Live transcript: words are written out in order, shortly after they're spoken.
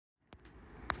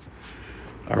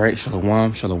All right,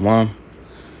 shalom, shalom.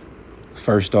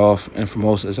 First off and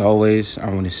foremost, as always, I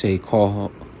want to say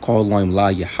call Loim La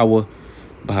Yahweh,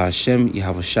 Bahashem,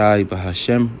 Yahweh Shai,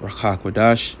 Bahashem, Rakha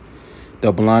Kwadash.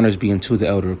 Double honors being to the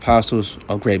elder apostles,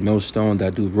 a great millstone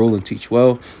that do rule and teach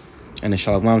well. And a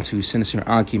shalom to Sinister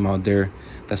Ankim out there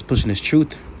that's pushing this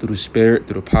truth through the spirit,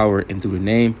 through the power, and through the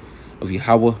name of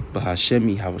Yahweh,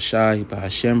 Bahashem, Yahweh Shai,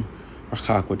 Bahashem,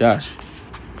 Rakha Kwadash.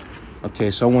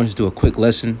 Okay, so I wanted to do a quick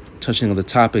lesson touching on the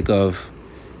topic of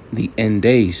the end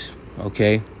days.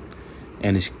 Okay,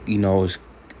 and it's it's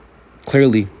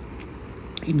clearly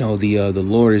the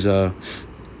Lord is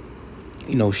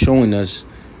showing us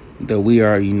that we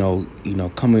are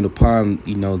coming upon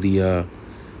the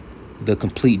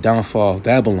complete downfall of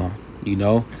Babylon.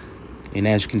 And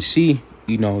as you can see,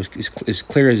 it's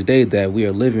clear as day that we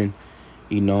are living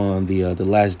on the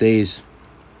last days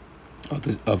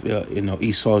of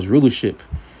Esau's rulership.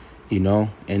 And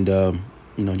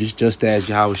just as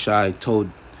Yahweh Shai told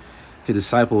his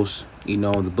disciples, in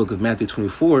the book of Matthew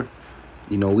 24,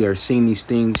 we are seeing these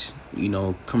things,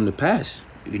 come to pass,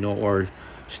 or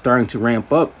starting to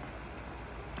ramp up,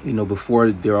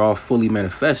 before they're all fully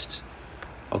manifest.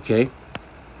 Okay.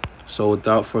 So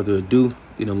without further ado,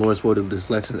 Lord's word of this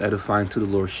lesson is edifying to the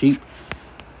Lord's sheep.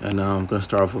 And I'm going to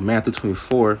start off with Matthew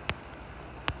 24.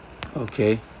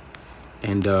 Okay.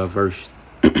 And verse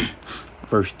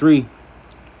 3.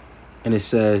 And it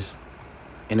says,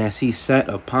 "And as he sat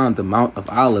upon the Mount of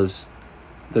Olives,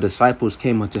 the disciples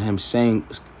came unto him saying,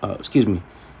 the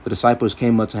disciples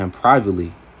came unto him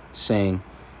privately, saying,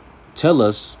 Tell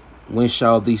us, when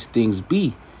shall these things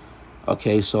be?"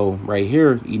 Okay, so right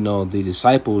here, the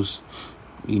disciples,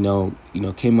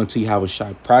 came unto Yahweh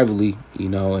Shai privately,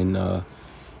 and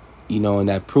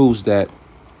that proves that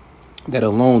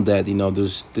alone that,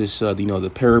 there's this,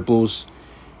 the parables,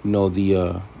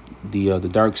 the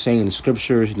dark saying in the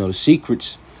scriptures, the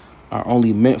secrets are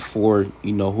only meant for,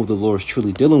 who the Lord is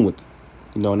truly dealing with.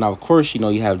 Now, of course,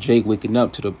 you have Jake waking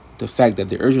up to the fact that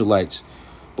they're Israelites,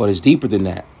 but it's deeper than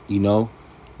that,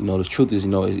 the truth is,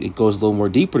 it goes a little more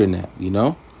deeper than that,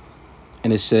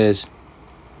 and it says,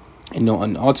 and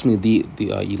ultimately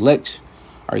the elect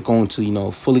are going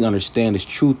to, fully understand this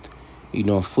truth,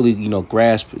 fully,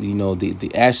 grasp,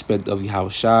 the aspect of Yahweh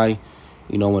Shai,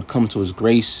 when it comes to his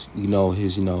grace, his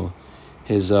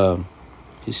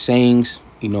sayings,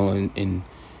 and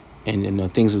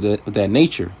things of that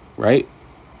nature, right?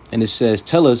 And it says,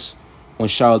 "Tell us, when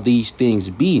shall these things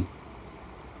be?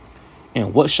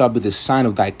 And what shall be the sign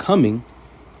of thy coming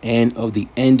and of the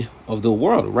end of the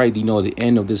world?" Right? The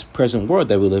end of this present world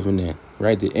that we're living in,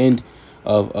 right? The end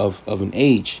of an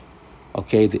age,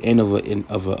 okay? The end of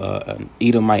an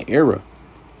Edomite era,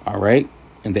 all right?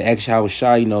 And the actual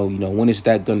Shai, when is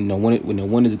that going?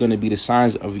 When is going to be the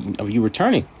signs of you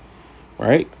returning,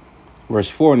 right? Verse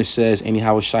 4, and it says, "And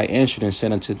Yahweh Shai answered and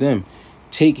said unto them,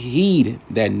 Take heed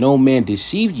that no man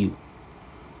deceive you.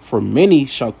 For many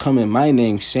shall come in my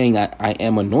name, saying, I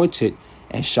am anointed,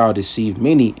 and shall deceive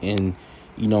many." And,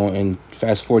 and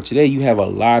fast forward today, you have a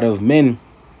lot of men,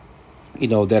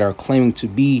 that are claiming to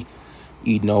be,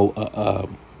 the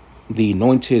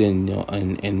anointed,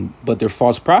 and but they're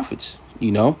false prophets,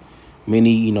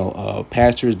 many,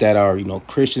 pastors that are,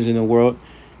 Christians in the world,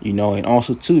 and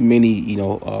also too many,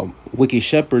 wicked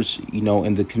shepherds,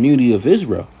 in the community of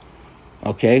Israel.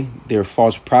 Okay. They're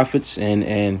false prophets,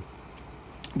 and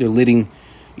they're leading,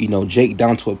 Jake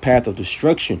down to a path of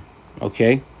destruction.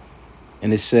 Okay.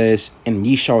 And it says, "And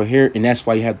ye shall hear," and that's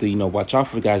why you have to, watch out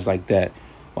for guys like that.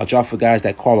 Watch out for guys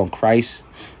that call on Christ.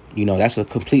 That's a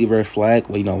complete red flag.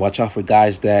 Well, watch out for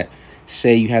guys that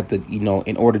say you have to,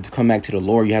 in order to come back to the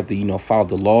Lord, you have to, follow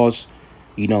the laws,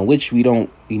 which we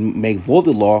don't make void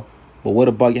the law. But what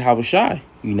about Yahweh Shai?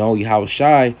 Yahweh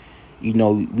Shai,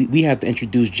 we have to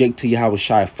introduce Jake to Yahweh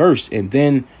Shai first, and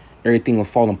then everything will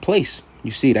fall in place.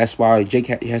 You see, that's why Jake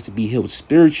has to be healed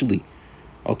spiritually.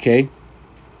 Okay.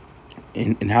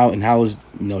 And how is,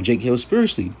 Jake healed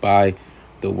spiritually? By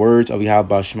the words of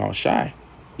Yahweh Shai.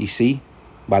 You see,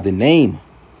 by the name.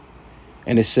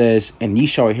 And it says, "And ye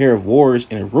shall hear of wars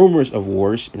and rumors of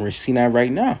wars." And we're seeing that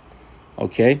right now.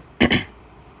 Okay.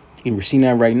 And we're seeing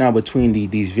that right now between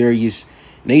these various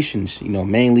nations,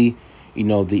 mainly,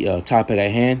 the topic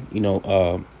at hand,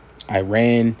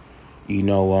 Iran,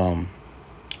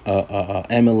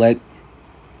 Amalek.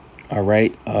 All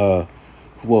right.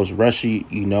 Who else? Russia,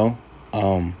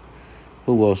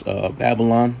 who else?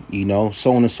 Babylon,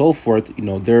 so on and so forth.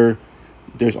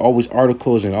 There's always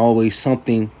articles and always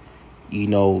something,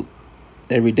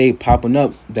 every day popping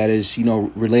up that is,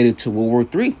 related to World War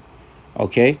III.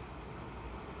 Okay.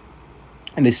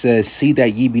 And it says, see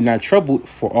that ye be not troubled,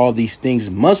 for all these things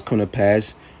must come to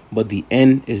pass, but the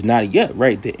end is not yet,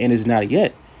 right? The end is not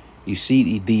yet. You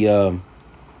see, the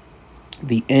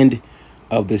end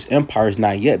of this empire is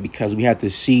not yet, because we have to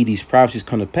see these prophecies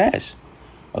come to pass.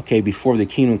 Okay, before the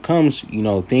kingdom comes,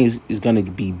 things is going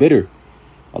to be bitter.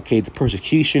 Okay, the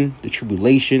persecution, the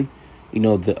tribulation,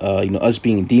 us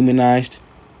being demonized.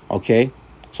 Okay,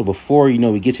 so before,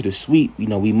 we get to the sweet,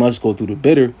 we must go through the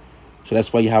bitter. So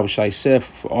that's why Yahweh Shai said,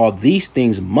 for all these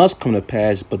things must come to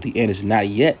pass, but the end is not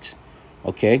yet.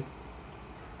 Okay.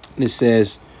 And it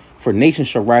says, for nation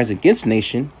shall rise against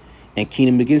nation, and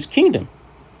kingdom against kingdom.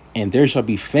 And there shall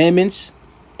be famines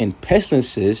and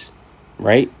pestilences,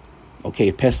 right?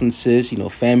 Okay, pestilences,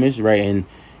 famines, right? And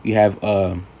you have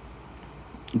the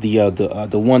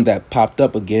one that popped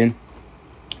up again,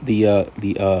 the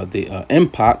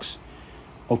mpox.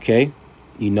 Okay.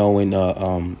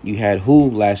 And you had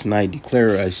WHO last night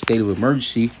declare a state of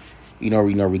emergency,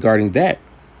 regarding that.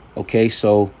 Okay,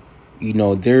 so,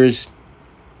 there's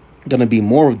gonna be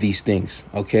more of these things.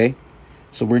 Okay,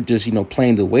 so we're just,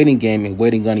 playing the waiting game and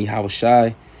waiting on Yahweh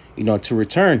Shai, to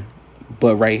return.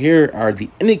 But right here are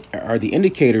the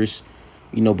indicators,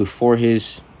 before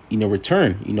his,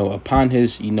 return, upon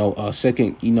his,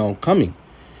 second, coming.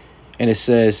 And it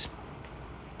says,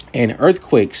 and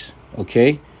earthquakes,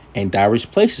 okay, and diverse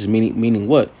places, meaning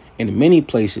what? In many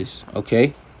places,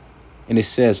 okay? And it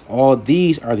says, all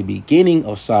these are the beginning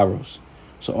of sorrows.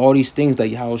 So all these things that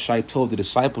Yahweh Shai told the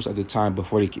disciples at the time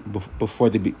before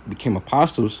they became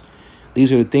apostles,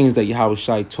 these are the things that Yahweh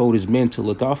Shai told his men to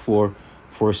look out for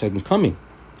his second coming.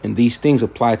 And these things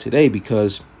apply today,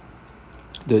 because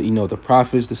the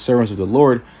prophets, the servants of the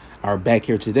Lord, are back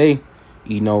here today,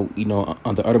 on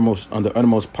the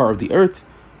uttermost part of the earth,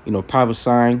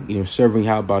 prophesying, serving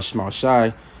Yahweh Shema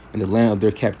Shai in the land of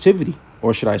their captivity,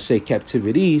 or should I say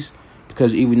captivities,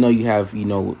 because even though you have,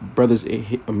 brothers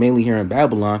mainly here in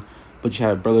Babylon, but you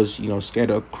have brothers,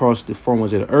 scattered across the four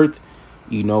winds of the earth,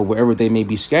 wherever they may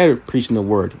be scattered, preaching the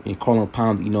word and calling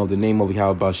upon, the name of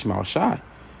Yahweh Shema Shai.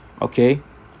 Okay,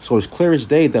 so it's clear as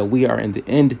day that we are in the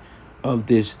end of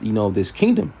this, this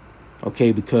kingdom.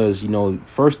 Okay, because,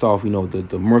 first off,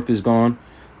 the mirth is gone.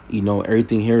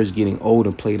 Everything here is getting old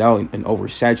and played out and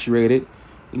oversaturated.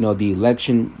 The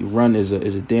election run is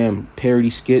a damn parody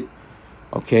skit.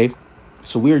 Okay,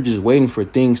 so we're just waiting for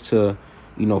things to,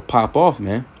 pop off,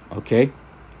 man. Okay,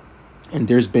 and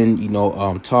there's been,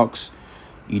 talks,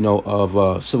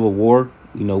 of civil war,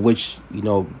 which,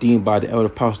 deemed by the elder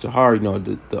Pastor Har,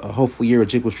 the hopeful year of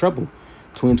Jacob's trouble,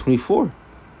 2024,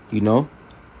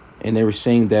 and they were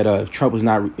saying that if Trump was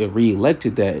not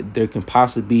reelected, that there can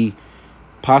possibly be,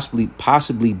 a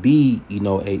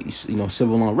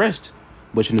civil unrest,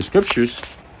 which in the scriptures,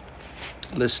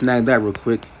 let's snag that real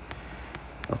quick.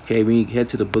 Okay, we head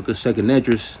to the book of 2nd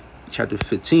Esdras, chapter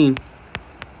 15.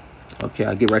 Okay,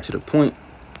 I'll get right to the point.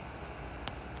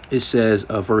 It says,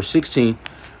 verse 16,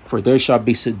 for there shall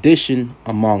be sedition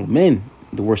among men.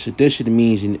 The word sedition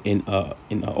means in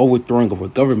overthrowing of a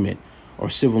government or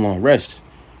civil unrest.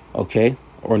 Okay,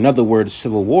 or another word,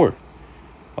 civil war.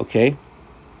 Okay,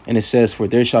 and it says, for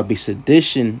there shall be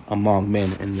sedition among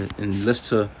men. And let's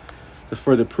to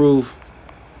further prove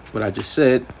what I just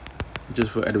said,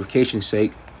 just for edification's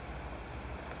sake,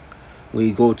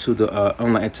 we go to the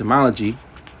online etymology.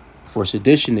 For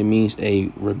sedition, it means a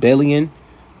rebellion,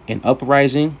 an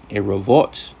uprising, a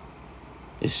revolt.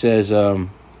 It says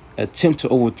attempt to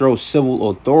overthrow civil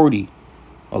authority.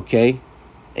 Okay,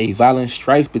 a violent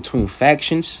strife between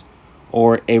factions,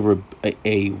 or a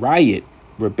riot,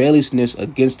 rebelliousness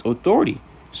against authority.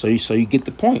 So you get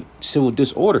the point. Civil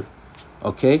disorder.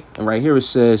 Okay, and right here it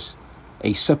says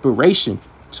a separation.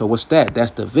 So what's that? That's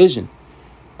division.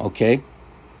 Okay,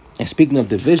 and speaking of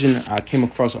division, I came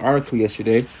across an article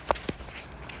yesterday,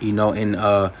 and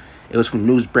it was from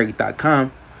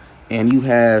newsbreak.com, and you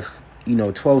have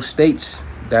 12 states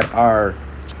that are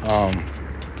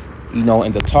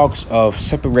in the talks of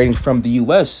separating from the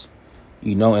U.S.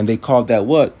 And they called that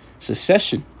what?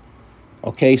 Secession.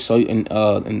 Okay, so in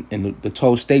the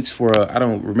 12 states were, I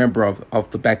don't remember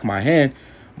off the back of my hand,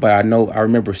 but I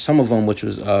remember some of them, which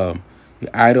was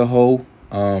Idaho,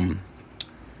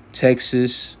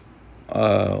 Texas,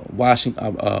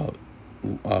 Washington,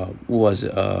 what was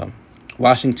it?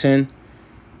 Washington,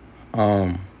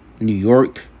 New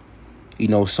York,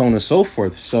 so on and so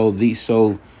forth. So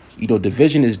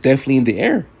division is definitely in the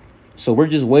air. So we're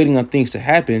just waiting on things to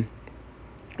happen,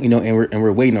 and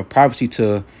we're waiting on prophecy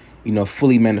to,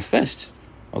 fully manifest.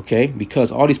 Okay,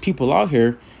 because all these people out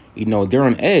here, they're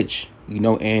on edge,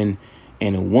 and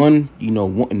one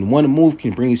move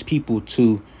can bring these people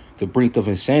to the brink of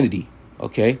insanity.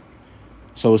 Okay.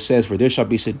 So it says, for there shall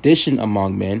be sedition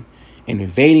among men, and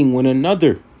invading one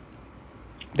another.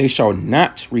 They shall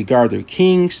not regard their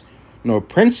kings nor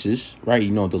princes, right?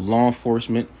 The law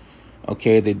enforcement.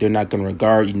 Okay, they're not going to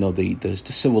regard, the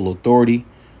civil authority.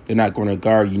 They're not going to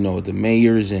regard, the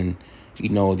mayors and,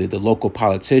 the local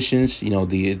politicians,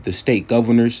 the state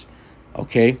governors.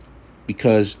 Okay,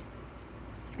 because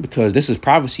this is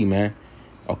prophecy, man.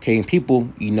 Okay, and people,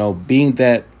 being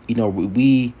that,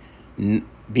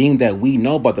 being that we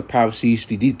know about the prophecies,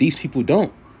 these people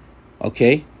don't.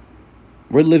 Okay,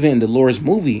 we're living in the Lord's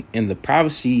movie, and the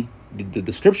prophecy,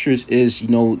 the scriptures is,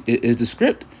 is the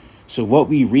script. So what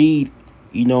we read,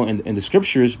 in the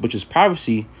scriptures, which is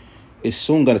prophecy, is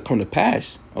soon going to come to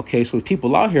pass. Okay, so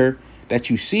people out here that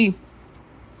you see,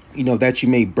 that you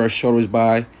may brush shoulders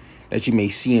by, that you may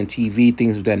see on TV,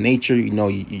 things of that nature,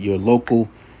 your local,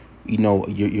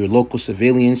 your local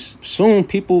civilians. Soon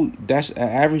people that's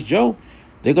average Joe,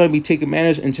 they're going to be taking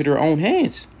matters into their own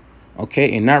hands.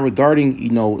 Okay, and not regarding,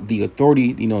 the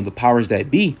authority, the powers that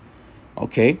be.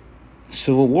 Okay,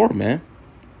 civil war, man.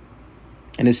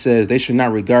 And it says, they should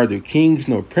not regard their kings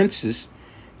nor princes,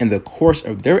 and the course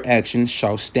of their actions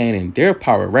shall stand in their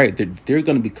power, right? They're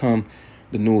going to become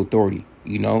the new authority,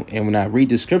 And when I read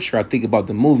the scripture, I think about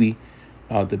the movie,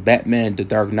 the Batman, The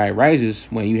Dark Knight Rises,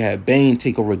 when you had Bane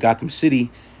take over Gotham City,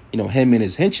 him and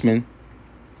his henchmen.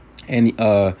 And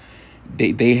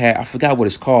they had, I forgot what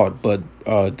it's called, but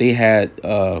they had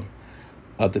the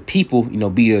people,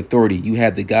 be the authority. You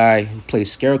had the guy who played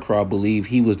Scarecrow, I believe.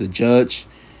 He was the judge,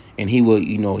 and he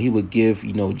would give,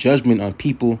 judgment on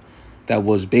people that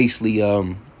was basically,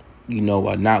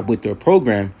 not with their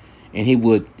program. And he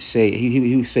would say,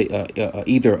 he would say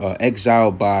either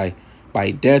exiled by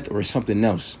death or something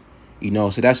else,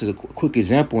 So that's a quick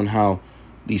example on how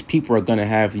these people are going to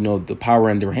have, the power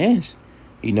in their hands.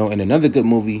 And another good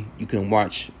movie you can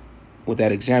watch with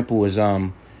that example is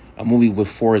a movie with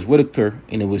Forrest Whitaker,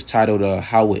 and it was titled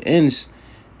How It Ends.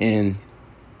 And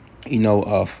we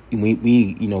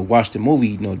watched the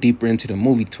movie, deeper into the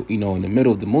movie, in the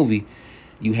middle of the movie,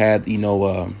 you had,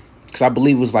 because I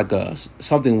believe it was like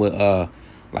something with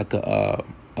like a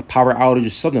power outage or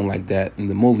something like that in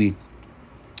the movie,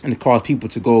 and it caused people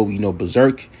to go,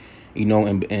 berserk,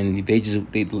 and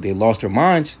they lost their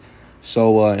minds.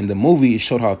 So in the movie, it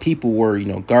showed how people were,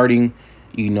 guarding,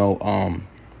 their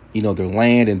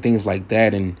land and things like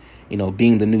that, and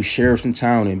being the new sheriffs in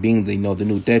town and being the the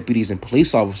new deputies and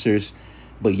police officers,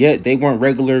 but yet they weren't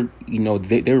regular,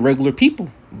 they were regular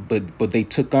people, but they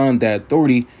took on that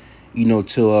authority,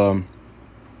 to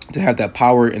have that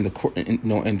power in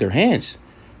in their hands.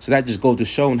 So that just goes to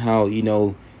showing how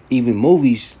even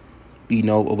movies,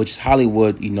 which is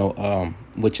Hollywood,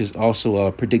 which is also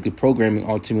predictive programming.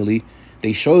 Ultimately,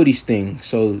 they show these things.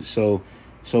 So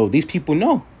these people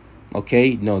know.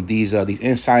 Okay, these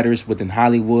insiders within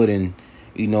Hollywood and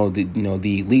the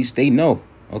elites, they know.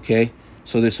 Okay,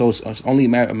 so it's only a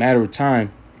matter of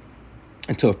time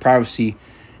until prophecy,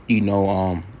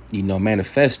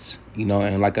 manifests.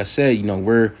 And like I said,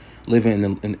 we're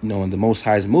living in the Most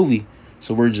High's movie,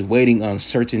 so we're just waiting on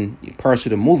certain parts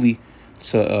of the movie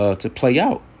to play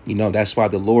out. That's why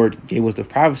the Lord gave us the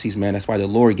prophecies, man. That's why the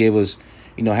Lord gave us,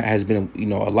 has been,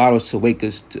 allowed us to wake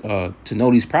us to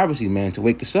know these prophecies, man, to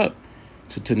wake us up,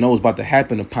 to know what's about to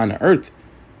happen upon the earth.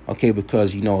 Okay,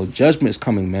 because, judgment is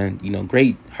coming, man.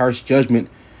 Great harsh judgment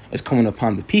is coming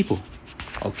upon the people.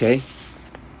 Okay.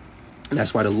 And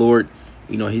that's why the Lord,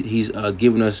 he's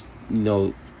giving us,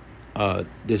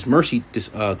 this mercy, this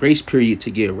grace period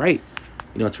to get right,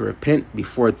 to repent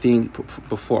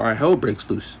before our hell breaks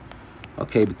loose.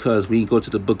 Okay, because we go to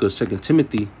the book of 2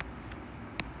 Timothy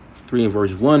 3 and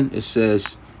verse 1. It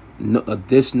says,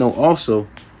 this know also,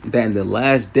 that in the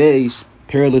last days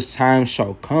perilous times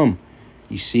shall come.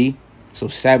 You see, so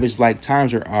savage-like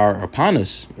times are upon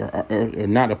us, or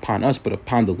not upon us, but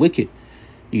upon the wicked.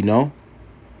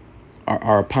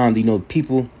 Are upon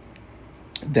people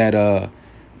that that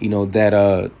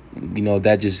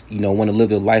just want to live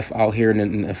their life out here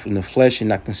in the flesh and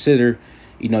not consider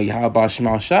Yahweh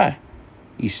Shema Shai.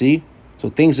 You see, so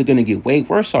things are gonna get way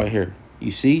worse out here.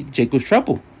 You see, Jacob's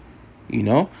trouble.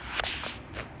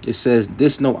 It says,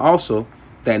 this know also,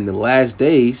 that in the last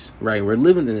days, right, we're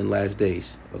living in the last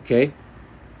days. Okay,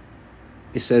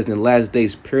 it says in the last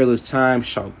days perilous times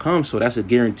shall come. So that's a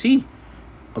guarantee.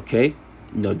 Okay,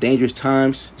 dangerous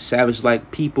times,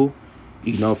 savage-like people.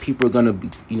 People are gonna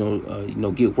be,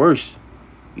 get worse.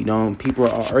 People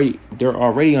they're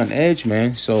already on edge,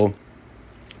 man. So,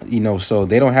 so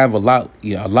they don't have a lot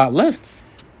left.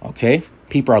 Okay,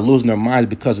 people are losing their minds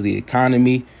because of the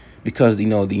economy, because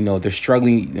they're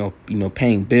struggling,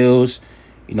 paying bills.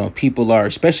 People are,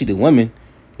 especially the women,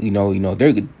 they're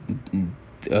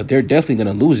definitely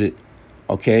gonna lose it.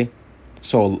 Okay,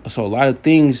 so a lot of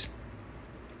things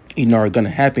are gonna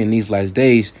happen in these last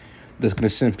days that's gonna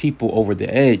send people over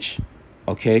the edge.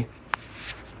 Okay,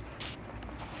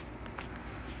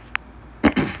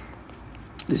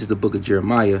 this is the book of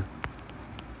Jeremiah,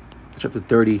 chapter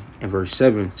 30 and verse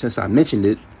 7. Since I mentioned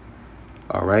it,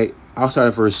 all right, I'll start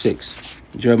at verse 6.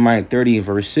 Jeremiah 30 and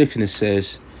verse 6, and it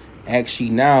says, "Ask ye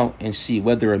now and see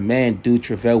whether a man do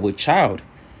travail with child.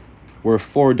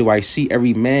 Wherefore do I see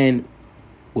every man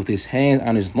with his hands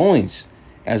on his loins,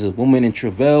 as a woman in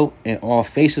travail, and all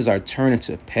faces are turned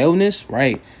into paleness."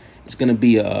 Right? It's gonna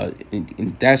be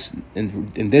and this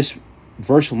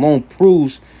verse alone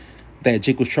proves that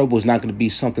Jacob's trouble is not gonna be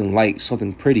something light,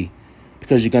 something pretty,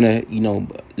 because you're gonna,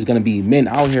 there's gonna be men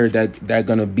out here that are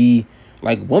gonna be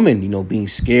like women, being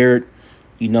scared,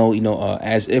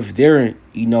 as if they're,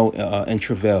 in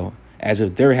travail, as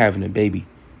if they're having a baby.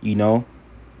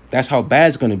 That's how bad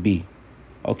it's gonna be.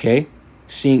 Okay,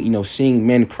 seeing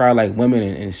men cry like women,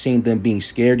 and seeing them being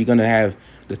scared. You're gonna have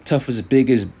the toughest,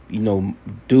 biggest,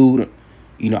 dude,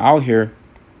 out here,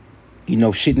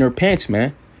 shitting their pants,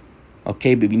 man.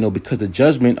 Okay, but because the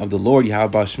judgment of the Lord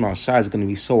Yahweh Shema Shai is gonna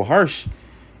be so harsh,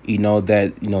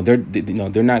 that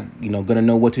they're not gonna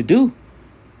know what to do.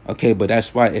 Okay, but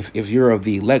that's why if you're of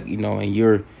the elect, and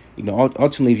you're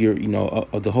ultimately if you're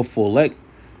of the hopeful elect,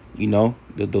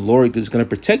 the Lord is gonna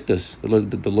protect us.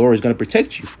 The Lord is gonna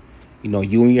protect you,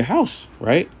 you and your house,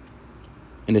 right?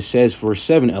 And it says, verse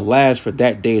 7, "Alas, for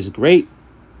that day is great,"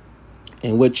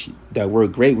 in which that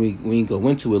word "great," when we go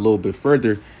into it a little bit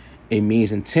further, it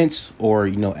means intense, or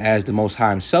as the Most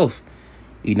High Himself.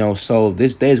 So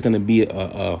this day is gonna be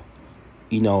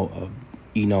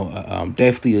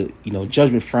definitely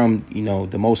judgment from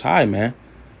the Most High, man.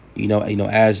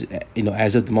 As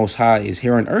if the Most High is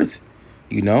here on earth,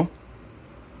 and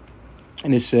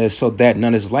it says, "So that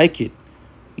none is like it."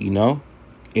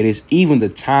 It is even the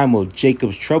time of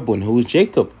Jacob's trouble. And who is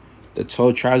Jacob? The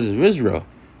 12 tribes of Israel,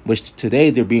 which today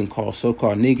they're being called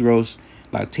so-called Negroes,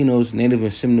 Latinos, Native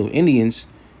and Seminole Indians,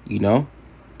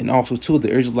 and also too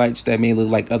the Israelites that may look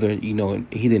like other,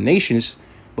 heathen nations,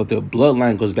 but their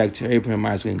bloodline goes back to Abraham,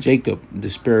 Isaac, and Jacob. The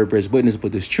Spirit bears witness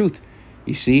with this truth.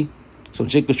 You see, so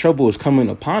Jacob's trouble is coming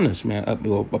upon us, man,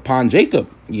 upon Jacob,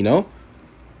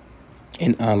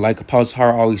 and like Apostle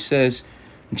Har always says,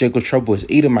 Jacob's trouble is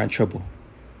Edomite trouble.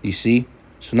 You see,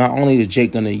 so not only is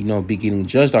Jake gonna, be getting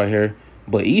judged out here,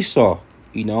 but Esau,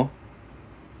 and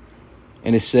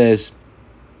it says,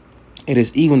 "It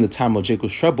is even the time of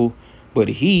Jacob's trouble, but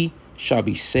he shall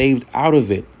be saved out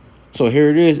of it." So here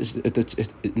it is.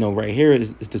 Right here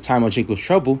is the time of Jacob's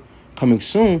trouble coming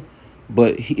soon,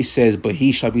 but it says, "But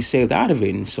he shall be saved out of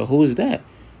it." And so who is that?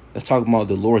 That's talking about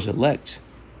the Lord's elect,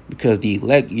 because the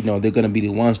elect, they're gonna be the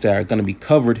ones that are gonna be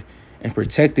covered and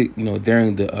protected,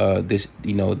 during the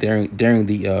during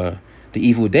the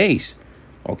evil days.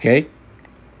 Okay.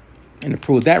 And to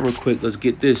prove that real quick, let's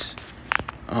get this.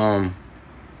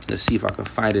 Let's see if I can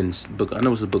find it in this book. I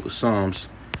know it's the book of Psalms.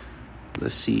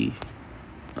 Let's see.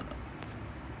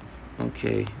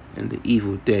 Okay, in the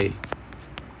evil day.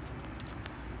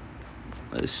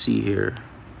 Let's see here.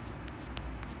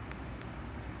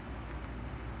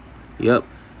 Yep.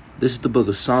 This is the book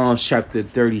of Psalms, chapter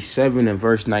 37 and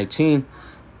verse 19.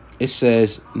 It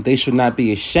says, "They should not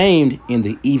be ashamed in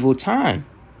the evil time.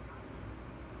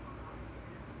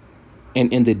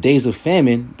 And in the days of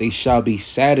famine, they shall be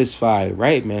satisfied."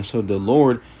 Right, man? So the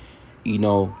Lord,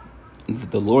 the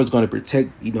Lord's going to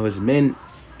protect, his men,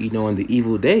 in the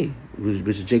evil day,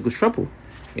 which is Jacob's trouble.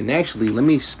 And actually, let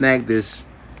me snag this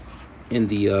in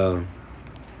the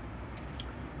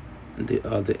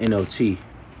NLT,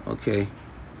 okay,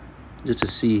 just to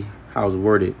see how it's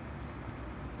worded.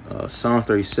 Psalm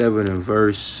 37 and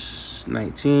verse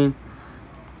 19.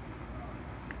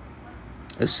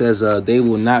 It says, "They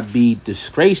will not be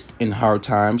disgraced in hard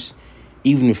times.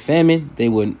 Even in famine, they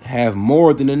will have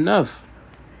more than enough."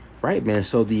 Right, man?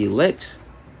 So the elect,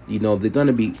 they're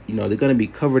gonna be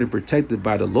covered and protected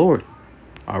by the Lord.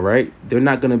 All right, they're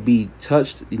not gonna be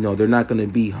touched. They're not gonna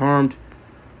be harmed.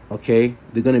 Okay,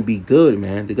 they're gonna be good,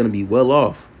 man. They're gonna be well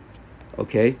off.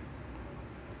 Okay.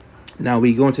 Now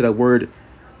we go into that word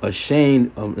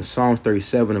ashamed in Psalms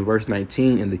 37 and verse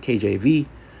 19 in the KJV.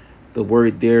 The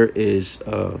word there is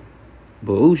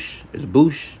boosh, is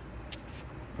boosh.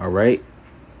 All right.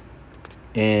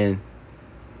 And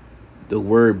the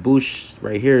word boosh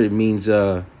right here, it means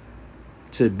to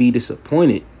be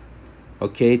disappointed.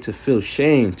 Okay, to feel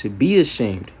shame, to be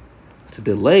ashamed, to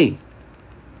delay.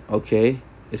 Okay,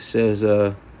 it says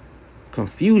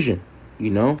confusion,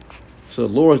 So the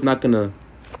Lord's not gonna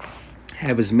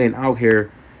have his men out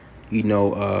here, he's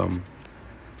not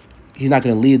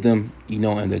gonna leave them,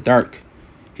 in the dark.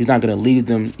 He's not gonna leave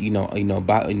them,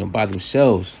 by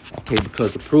themselves. Okay,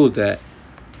 because to prove that,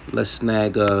 let's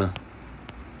snag the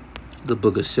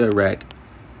book of Sirach.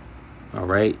 All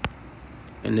right,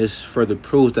 and this further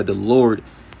proves that the Lord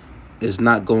is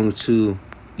not going to,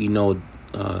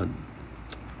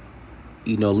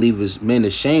 leave his men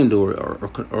ashamed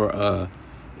or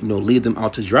leave them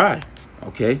out to dry.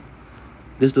 Okay,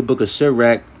 this is the book of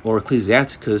Sirach or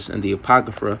Ecclesiasticus and the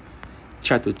Apocrypha,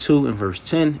 chapter 2 and verse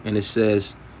 10, and it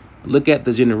says, "Look at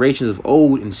the generations of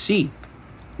old and see,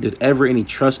 did ever any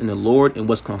trust in the Lord and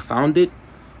was confounded?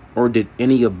 Or did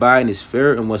any abide in his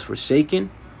fear and was forsaken?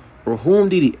 Or whom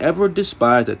did he ever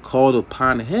despise that called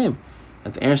upon him?"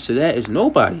 And the answer to that is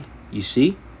nobody, you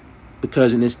see?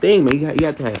 Because in this thing, man, you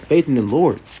have to have faith in the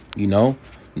Lord, The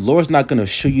Lord's not going to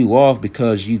shoo you off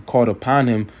because you called upon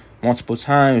him multiple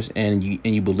times and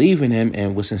you believe in him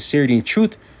and with sincerity and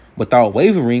truth without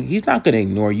wavering. He's not going to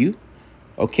ignore you,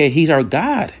 okay? He's our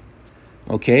God,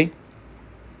 okay?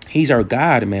 He's our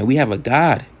God, man. We have a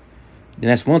God. And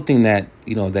that's one thing that,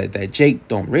 that Jake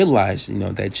don't realize,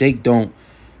 that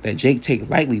Jake take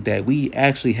lightly, that we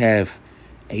actually have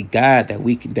a God that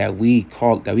we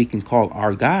can call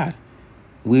our God.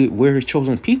 We're his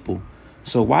chosen people.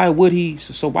 So why would he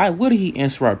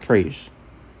answer our prayers?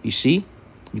 You see,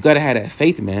 you got to have that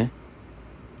faith, man.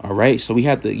 All right. So we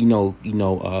have to,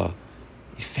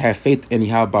 have faith in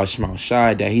Yahweh Shema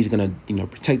Shai that he's going to,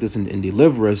 protect us and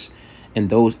deliver us in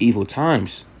those evil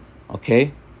times.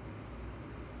 Okay.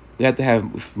 We have to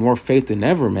have more faith than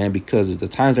ever, man, because the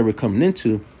times that we're coming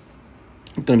into,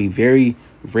 it's going to be very,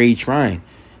 very trying.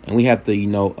 And we have to,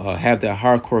 have that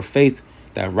hardcore faith,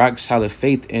 that rock solid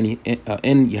faith in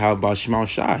Yahweh Shema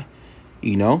Shai,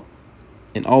 and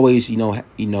always, stay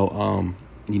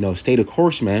the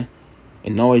course, man,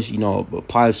 and always,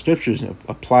 apply the scriptures,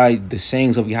 apply the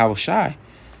sayings of Yahweh Shai,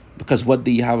 because what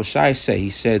did Yahweh Shai say? He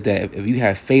said that if you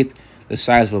have faith the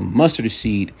size of a mustard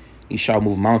seed, you shall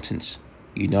move mountains,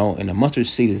 and a mustard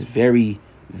seed is very,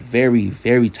 very,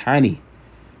 very tiny.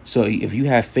 So if you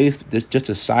have faith, just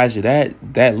the size of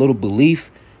that little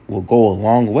belief will go a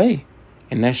long way.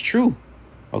 And that's true.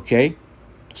 Okay.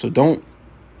 So don't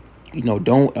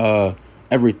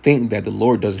ever think that the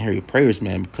Lord doesn't hear your prayers,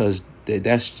 man, because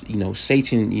that's,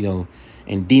 Satan,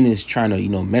 and demons trying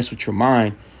to, mess with your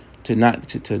mind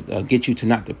to get you to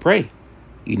not to pray.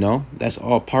 That's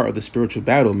all part of the spiritual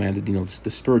battle, man,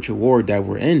 the spiritual war that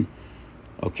we're in.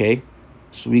 Okay.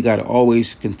 So we got to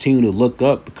always continue to look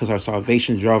up because our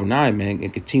salvation is drawing nigh, man,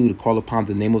 and continue to call upon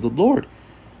the name of the Lord.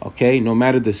 Okay. No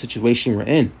matter the situation we're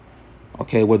in.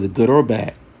 Okay. Whether good or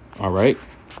bad. All right.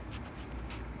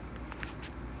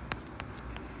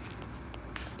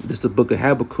 This is the book of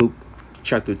Habakkuk,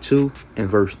 chapter 2 and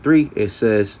verse 3. It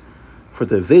says, "For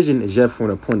the vision is yet for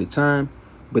an appointed time,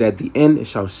 but at the end it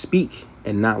shall speak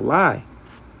and not lie."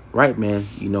 Right, man.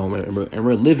 And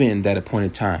we're living in that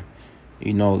appointed time.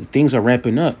 Things are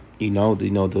ramping up. And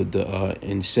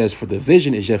it says, "For the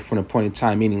vision is yet for an appointed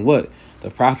time," meaning what? The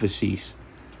prophecies.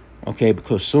 Okay,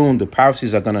 because soon the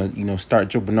prophecies are gonna, start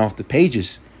jumping off the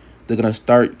pages. They're gonna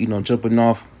start, jumping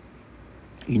off,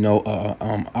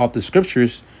 out the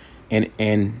scriptures, and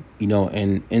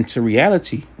into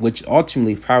reality, which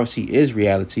ultimately prophecy is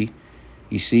reality.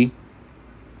 You see,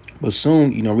 but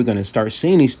soon, we're gonna start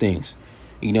seeing these things.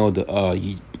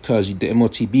 Because the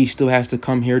MOTB still has to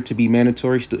come here to be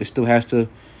mandatory. It still has to,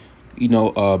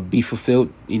 be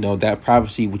fulfilled. That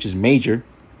prophecy, which is major.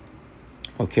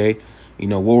 Okay,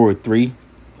 World War III.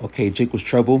 Okay, Jacob's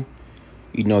trouble.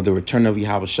 The return of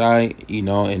Yahweh Shai.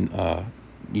 And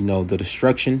the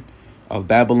destruction of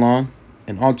Babylon,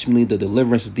 and ultimately the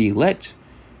deliverance of the elect.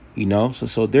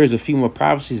 So there's a few more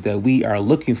prophecies that we are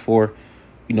looking for,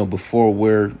 before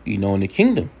we're, in the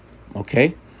kingdom.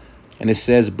 Okay. And it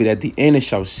says, "But at the end it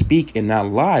shall speak and not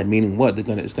lie," meaning what?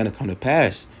 It's gonna come to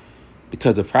pass,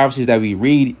 because the prophecies that we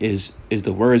read is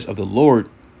the words of the Lord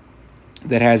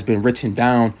that has been written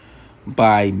down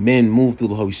by men moved through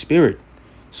the Holy Spirit.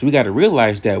 So we got to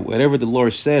realize that whatever the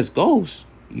Lord says goes.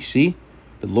 You see,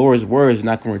 the Lord's word is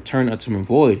not going to return unto him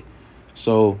void.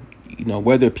 So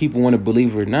whether people want to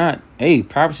believe it or not, hey,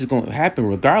 prophecy is going to happen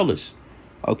regardless.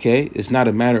 Okay, it's not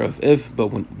a matter of if, but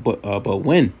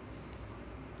when.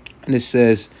 And it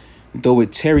says, "Though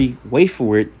it tarry, wait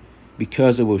for it,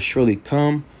 because it will surely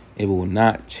come, it will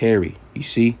not tarry." You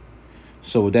see?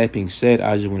 So with that being said,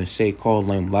 I just want to say, call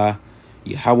Lam La,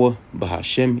 Yahweh,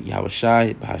 Bahashem, Yahweh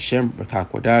Shai, Bahashem,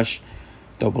 Rakak Wadash.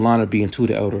 Double honor be unto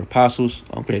the elder apostles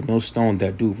on Great Millstone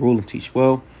that do rule and teach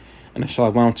well. And a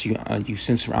shalom to you, you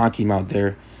sincere Akim out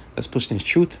there that's pushing this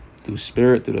truth through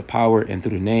spirit, through the power, and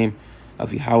through the name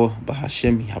of Yahweh,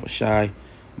 Bahashem, Yahushai,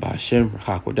 Bahashem,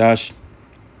 Rachakwadash.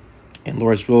 And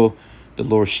Lord's will, the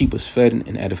Lord's sheep was fed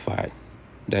and edified.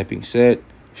 That being said,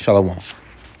 shalom.